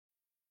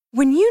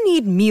When you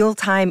need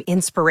mealtime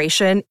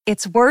inspiration,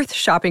 it's worth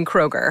shopping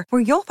Kroger,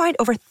 where you'll find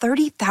over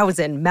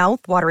 30,000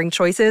 mouth-watering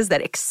choices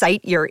that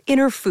excite your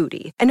inner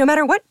foodie. And no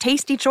matter what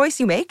tasty choice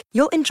you make,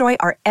 you'll enjoy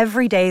our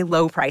everyday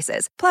low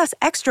prices, plus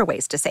extra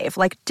ways to save,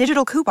 like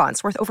digital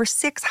coupons worth over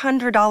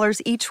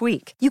 $600 each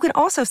week. You can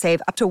also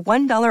save up to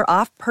 $1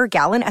 off per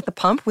gallon at the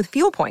pump with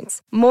fuel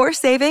points. More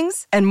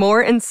savings and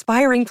more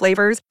inspiring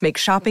flavors make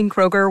shopping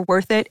Kroger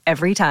worth it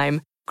every time.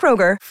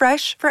 Kroger,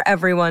 fresh for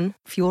everyone.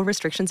 Fuel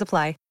restrictions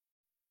apply.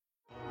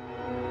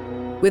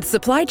 With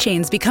supply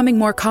chains becoming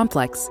more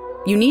complex,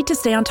 you need to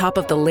stay on top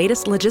of the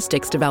latest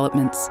logistics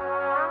developments.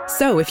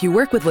 So if you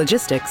work with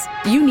logistics,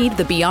 you need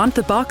the Beyond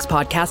the Box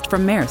podcast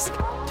from Maersk.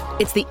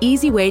 It's the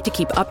easy way to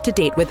keep up to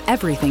date with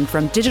everything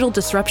from digital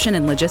disruption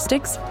in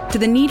logistics to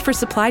the need for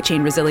supply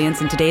chain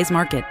resilience in today's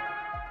market.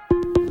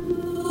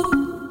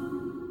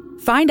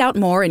 Find out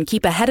more and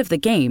keep ahead of the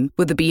game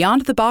with the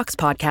Beyond the Box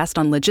podcast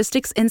on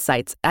logistics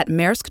insights at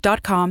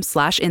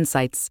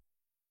maersk.com/insights.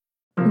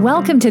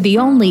 Welcome to the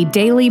only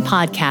daily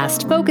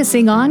podcast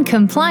focusing on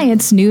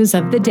compliance news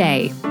of the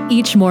day.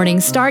 Each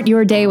morning, start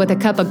your day with a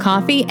cup of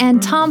coffee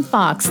and Tom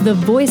Fox, the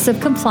voice of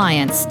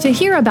compliance, to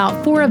hear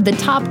about 4 of the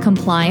top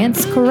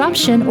compliance,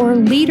 corruption, or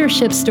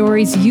leadership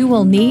stories you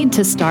will need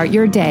to start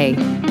your day.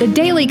 The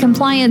Daily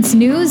Compliance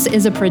News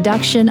is a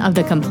production of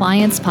the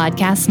Compliance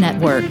Podcast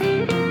Network.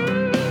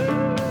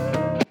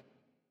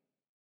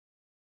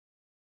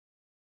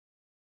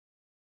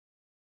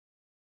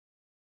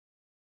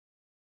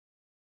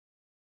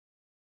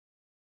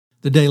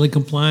 The Daily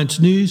Compliance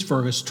News for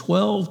August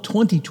 12,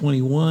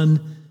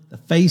 2021, the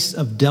Face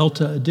of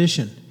Delta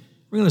edition.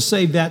 We're going to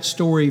save that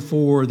story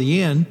for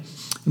the end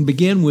and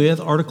begin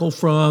with an article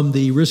from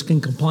the Risk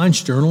and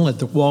Compliance Journal at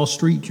the Wall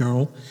Street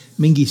Journal,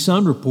 Mingy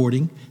Sun,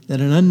 reporting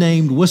that an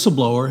unnamed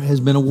whistleblower has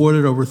been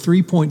awarded over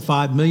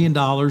 $3.5 million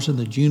in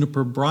the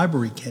Juniper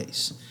bribery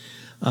case.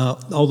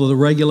 Although the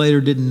regulator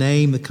didn't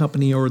name the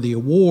company or the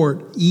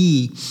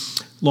awardee,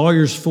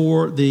 lawyers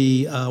for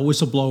the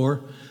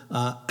whistleblower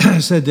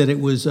said that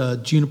it was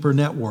Juniper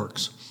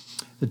Networks.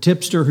 The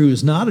tipster, who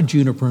is not a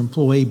Juniper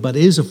employee but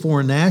is a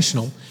foreign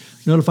national,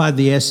 notified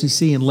the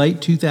SEC in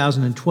late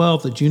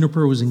 2012 that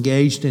Juniper was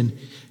engaged in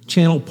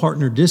channel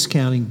partner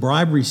discounting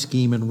bribery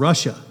scheme in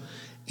Russia,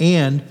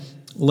 and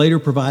later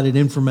provided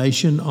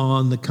information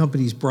on the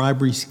company's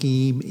bribery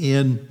scheme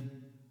in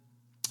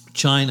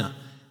China.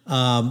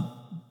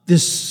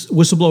 This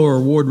whistleblower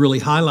award really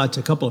highlights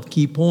a couple of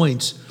key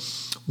points.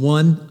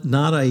 One,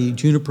 not a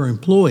Juniper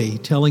employee,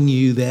 telling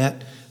you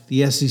that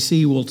the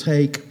SEC will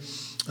take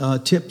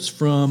tips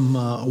from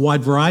a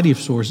wide variety of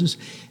sources,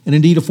 and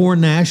indeed a foreign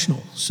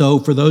national. So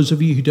for those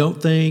of you who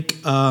don't think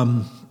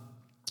you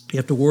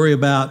have to worry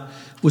about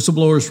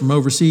whistleblowers from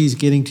overseas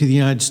getting to the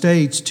United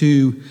States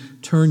to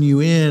turn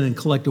you in and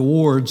collect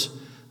awards,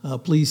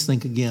 please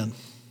think again.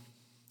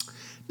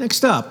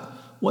 Next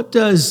up, what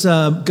does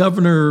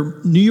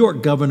New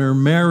York Governor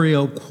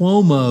Mario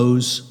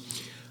Cuomo's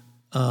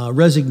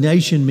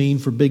resignation mean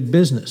for big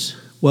business?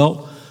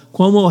 Well,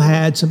 Cuomo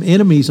had some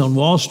enemies on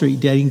Wall Street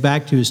dating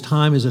back to his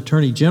time as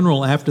Attorney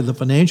General after the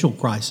financial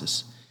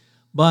crisis.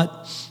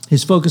 But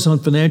his focus on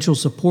financial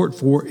support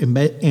for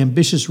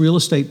ambitious real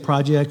estate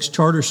projects,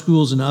 charter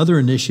schools, and other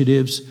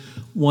initiatives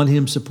won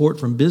him support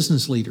from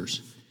business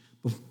leaders.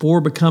 Before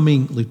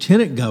becoming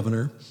lieutenant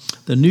governor,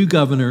 the new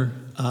governor,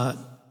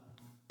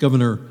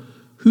 Governor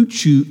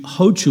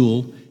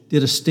Hochul,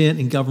 did a stint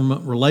in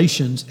government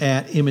relations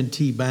at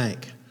M&T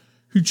Bank.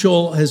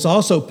 Hochul has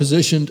also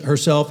positioned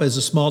herself as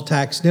a small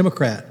tax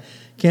Democrat,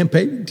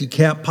 campaigning to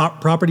cap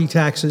property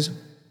taxes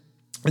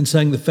and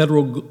saying the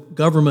federal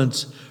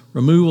government's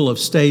removal of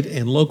state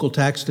and local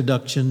tax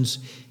deductions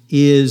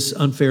is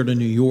unfair to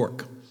New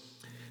York.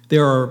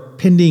 There are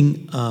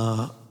pending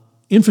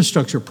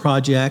infrastructure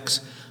projects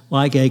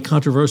like a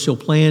controversial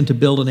plan to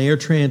build an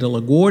AirTran to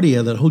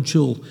LaGuardia that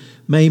Hochul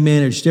may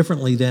manage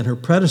differently than her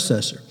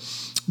predecessor.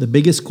 The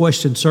biggest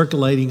question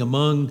circulating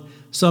among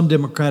some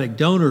Democratic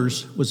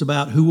donors was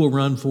about who will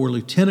run for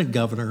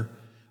governor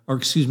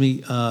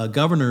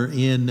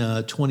in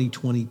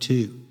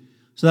 2022.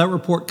 So that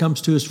report comes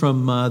to us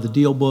from the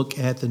Deal Book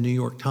at the New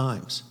York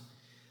Times.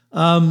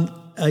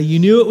 You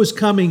knew it was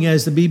coming,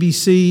 as the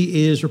BBC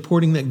is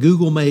reporting that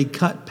Google may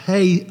cut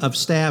pay of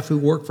staff who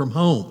work from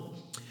home.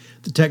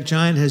 The tech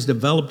giant has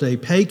developed a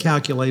pay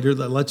calculator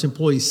that lets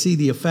employees see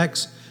the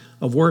effects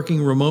of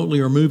working remotely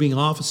or moving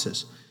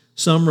offices.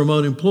 Some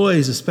remote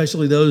employees,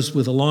 especially those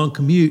with a long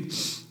commute,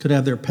 could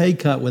have their pay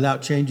cut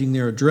without changing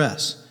their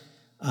address.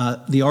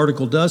 The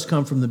article does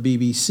come from the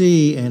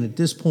BBC, and at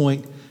this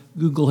point,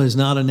 Google has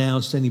not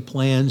announced any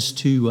plans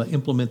to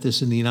implement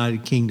this in the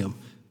United Kingdom,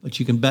 but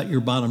you can bet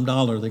your bottom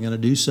dollar they're going to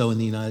do so in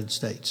the United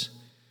States.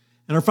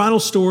 And our final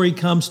story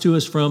comes to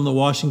us from the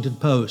Washington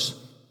Post.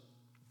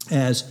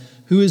 As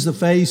who is the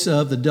face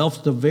of the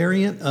Delta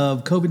variant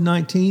of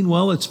COVID-19?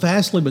 Well, it's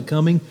fastly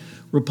becoming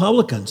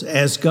Republicans,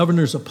 as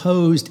governors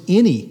opposed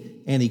any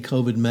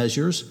anti-COVID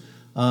measures.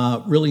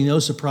 Really no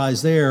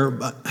surprise there,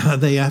 but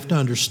they have to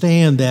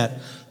understand that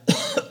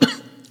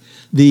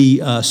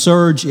The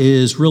surge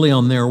is really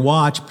on their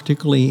watch,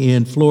 particularly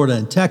in Florida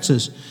and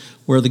Texas,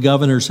 where the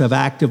governors have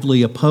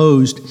actively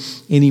opposed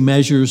any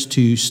measures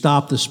to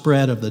stop the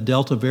spread of the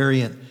Delta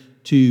variant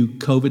to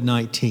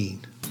COVID-19.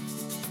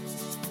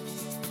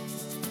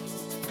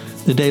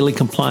 The Daily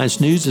Compliance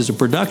News is a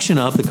production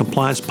of the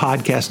Compliance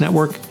Podcast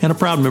Network and a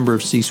proud member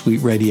of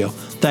C-Suite Radio.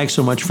 Thanks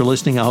so much for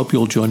listening. I hope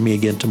you'll join me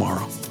again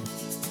tomorrow.